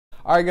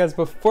Alright guys,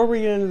 before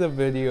we get into the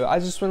video, I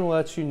just want to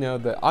let you know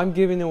that I'm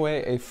giving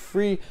away a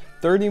free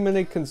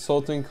 30-minute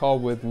consulting call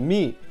with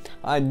me.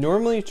 I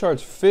normally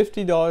charge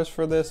 $50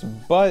 for this,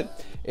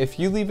 but if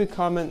you leave a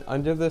comment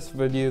under this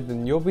video,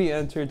 then you'll be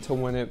entered to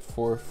win it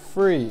for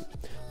free.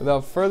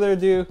 Without further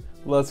ado,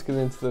 let's get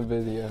into the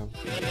video.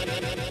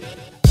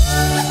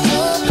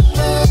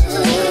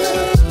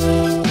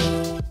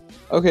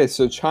 Okay,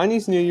 so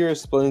Chinese New Year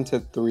is split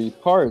into 3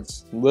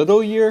 parts: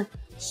 Little Year,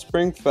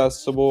 Spring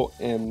Festival,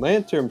 and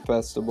Lantern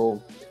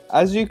Festival.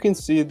 As you can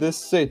see,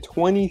 this is a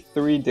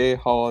 23-day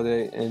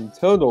holiday in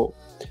total.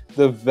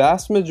 The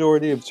vast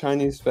majority of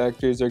Chinese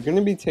factories are going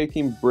to be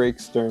taking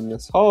breaks during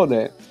this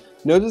holiday.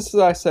 Notice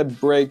that I said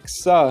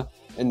breaks and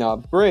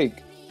not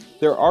break.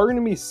 There are going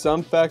to be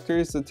some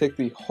factories that take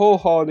the whole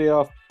holiday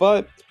off,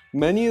 but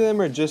many of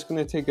them are just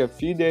going to take a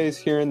few days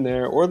here and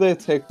there, or they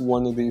take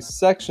one of these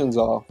sections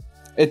off.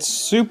 It's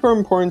super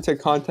important to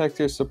contact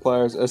your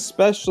suppliers,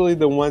 especially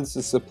the ones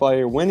that supply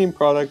your winning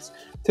products,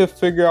 to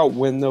figure out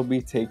when they'll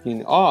be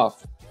taking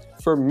off.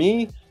 For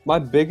me, my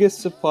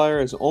biggest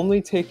supplier is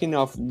only taking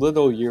off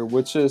Little Year,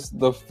 which is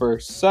the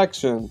first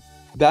section.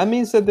 That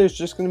means that there's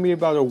just going to be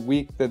about a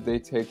week that they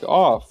take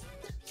off.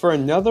 For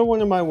another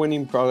one of my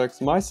winning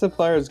products, my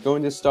supplier is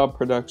going to stop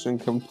production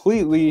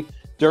completely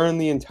during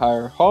the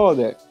entire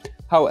holiday.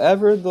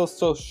 However, they'll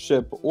still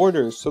ship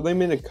orders, so they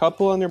made a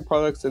couple hundred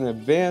products in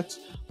advance,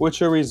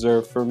 which are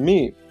reserved for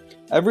me.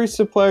 Every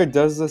supplier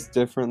does this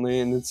differently,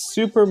 and it's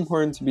super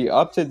important to be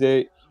up to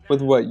date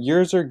with what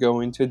yours are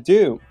going to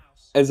do.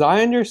 As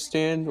I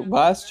understand,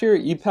 last year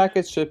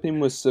e-packet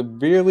shipping was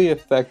severely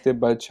affected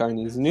by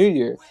Chinese New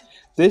Year.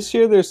 This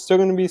year there's still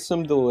going to be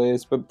some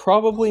delays, but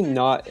probably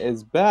not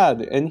as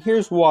bad, and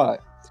here's why.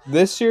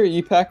 This year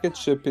e-packet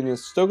shipping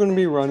is still going to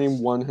be running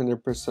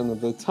 100%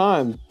 of the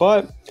time,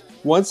 but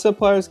once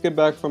suppliers get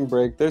back from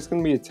break, there's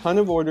going to be a ton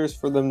of orders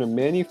for them to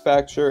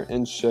manufacture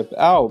and ship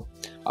out.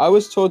 I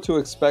was told to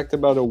expect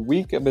about a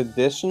week of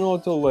additional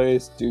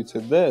delays due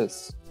to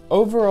this.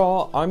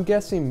 Overall, I'm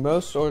guessing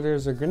most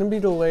orders are going to be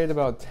delayed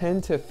about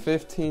 10 to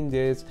 15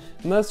 days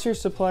unless your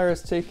supplier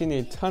is taking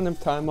a ton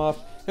of time off,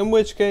 in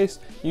which case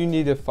you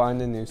need to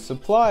find a new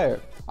supplier.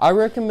 I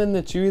recommend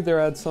that you either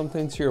add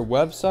something to your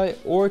website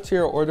or to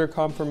your order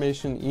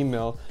confirmation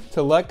email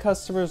to let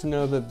customers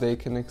know that they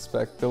can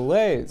expect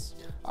delays.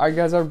 Alright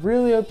guys, I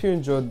really hope you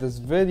enjoyed this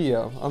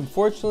video.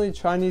 Unfortunately,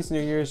 Chinese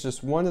New Year is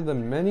just one of the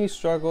many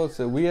struggles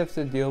that we have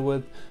to deal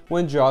with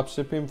when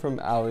dropshipping from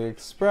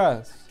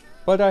Aliexpress.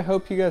 But I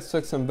hope you guys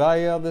took some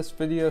value out of this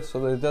video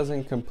so that it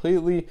doesn't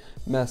completely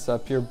mess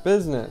up your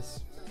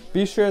business.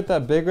 Be sure to hit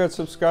that big red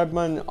subscribe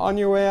button on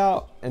your way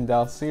out, and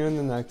I'll see you in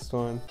the next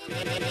one.